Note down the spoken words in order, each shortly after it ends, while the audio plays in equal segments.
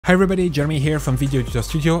Hi everybody, Jeremy here from Video Editor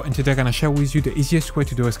Studio, and today I'm gonna share with you the easiest way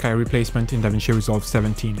to do a sky replacement in Davinci Resolve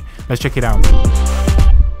 17. Let's check it out.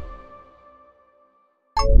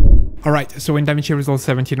 Alright, so in Davinci Resolve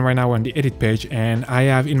 17 right now on the edit page, and I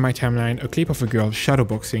have in my timeline a clip of a girl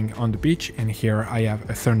shadowboxing on the beach, and here I have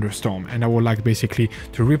a thunderstorm, and I would like basically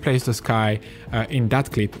to replace the sky in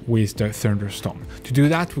that clip with the thunderstorm. To do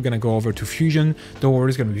that, we're gonna go over to Fusion. Don't worry,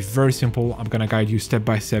 it's gonna be very simple. I'm gonna guide you step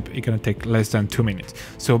by step. It's gonna take less than 2 minutes.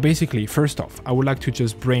 So basically, first off, I would like to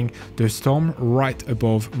just bring the storm right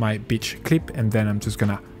above my beach clip, and then I'm just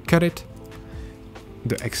gonna cut it,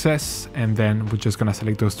 the excess, and then we're just gonna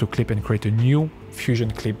select those two clips and create a new fusion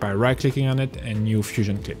clip by right clicking on it, and new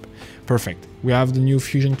fusion clip. Perfect. We have the new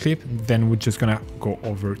fusion clip. Then we're just gonna go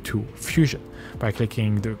over to Fusion by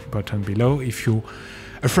clicking the button below. If you're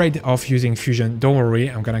afraid of using Fusion, don't worry,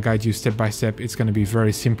 I'm gonna guide you step by step. It's gonna be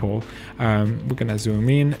very simple. We're gonna zoom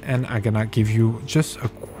in, and I'm gonna give you just a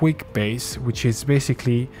quick base, which is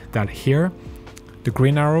basically that here the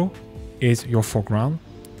green arrow is your foreground,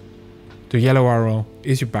 the yellow arrow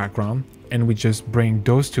is your background, and we just bring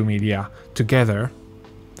those two media together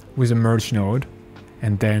with a merge node,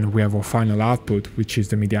 and then we have our final output, which is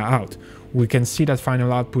the media out. We can see that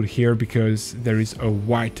final output here because there is a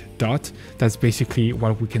white dot. That's basically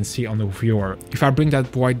what we can see on the viewer. If I bring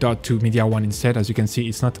that white dot to media 1 instead, as you can see,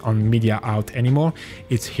 it's not on media out anymore.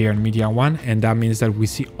 It's here in media 1, and that means that we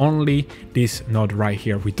see only this node right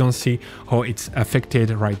here. We don't see how it's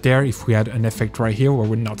affected right there. If we had an effect right here, we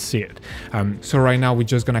would not see it. So right now we're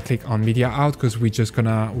just gonna click on media out because we're just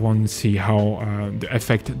gonna want to see how the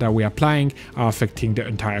effect that we're applying are affecting the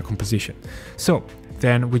entire composition. So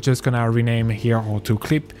then we're just gonna rename here our two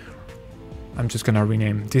clip. I'm just gonna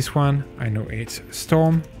rename this one, I know it's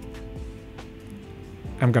storm.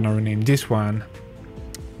 I'm gonna rename this one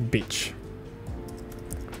beach.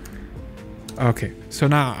 Okay, so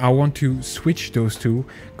now I want to switch those two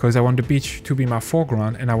because I want the beach to be my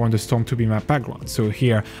foreground and I want the storm to be my background. So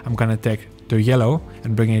here I'm gonna take the yellow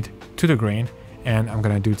and bring it to the green, and I'm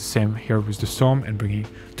gonna do the same here with the storm and bring it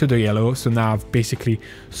to the yellow. So now I've basically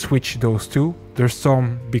switched those two. The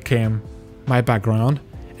storm became my background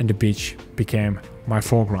and the beach became my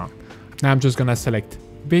foreground. Now I'm just gonna select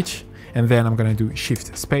beach, and then I'm gonna do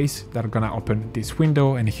shift space. That's gonna open this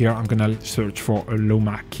window, and here I'm gonna search for a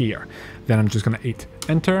Luma Keyer. Then I'm just gonna hit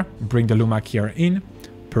enter, bring the Luma Keyer in,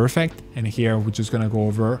 perfect. And here we're just gonna go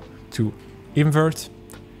over to invert,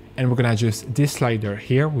 and we're gonna adjust this slider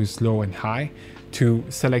here with low and high to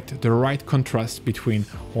select the right contrast between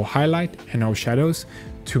our highlight and our shadows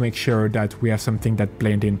to make sure that we have something that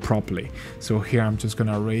blends in properly. So here I'm just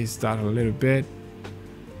gonna raise that a little bit.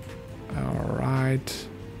 All right,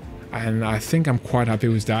 and I think I'm quite happy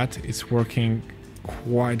with that. It's working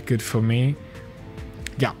quite good for me.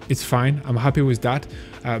 Yeah, it's fine. I'm happy with that,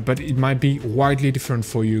 but it might be widely different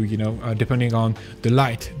for you, you know, depending on the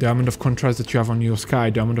light, the amount of contrast that you have on your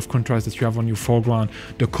sky, the amount of contrast that you have on your foreground,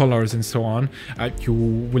 the colors and so on. You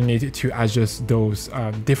will need to adjust those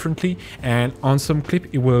differently, and on some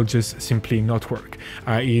clip it will just simply not work.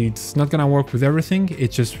 It's not gonna work with everything.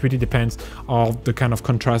 It just really depends on the kind of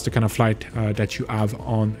contrast, the kind of light that you have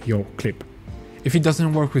on your clip. If it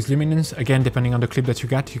doesn't work with luminance, again, depending on the clip that you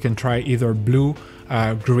got, you can try either blue,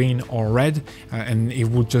 green or red, and it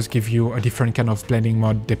will just give you a different kind of blending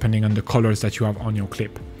mode depending on the colors that you have on your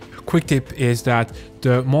clip. Quick tip is that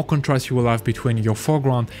the more contrast you will have between your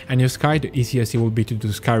foreground and your sky, the easiest it will be to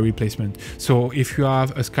do sky replacement. So if you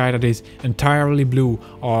have a sky that is entirely blue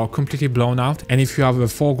or completely blown out, and if you have a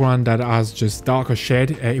foreground that has just darker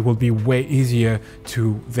shade, it will be way easier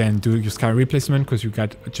to then do your sky replacement because you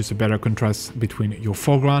got just a better contrast between your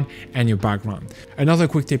foreground and your background. Another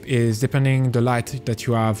quick tip is, depending the light that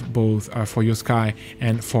you have both for your sky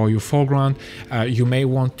and for your foreground, you may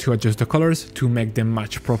want to adjust the colors to make them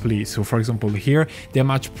match properly. So for example here, they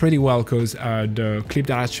match pretty well because the clip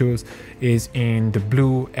that I chose is in the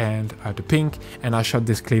blue and the pink, and I shot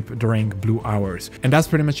this clip during blue hours. And that's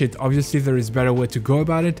pretty much it. Obviously there is better way to go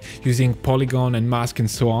about it using polygon and mask and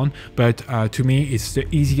so on, but to me it's the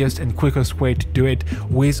easiest and quickest way to do it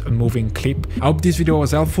with a moving clip. I hope this video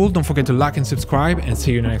was helpful. Don't forget to like and subscribe, and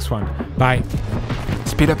see you in the next one. Bye.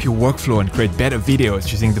 Speed up your workflow and create better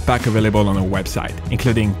videos using the pack available on our website,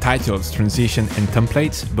 including titles, transition and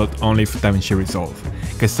templates, but only for Davinci Resolve.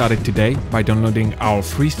 Get started today by downloading our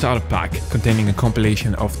free starter pack containing a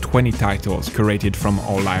compilation of 20 titles curated from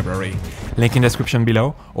our library. Link in the description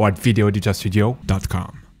below or at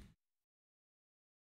videoeditorstudio.com.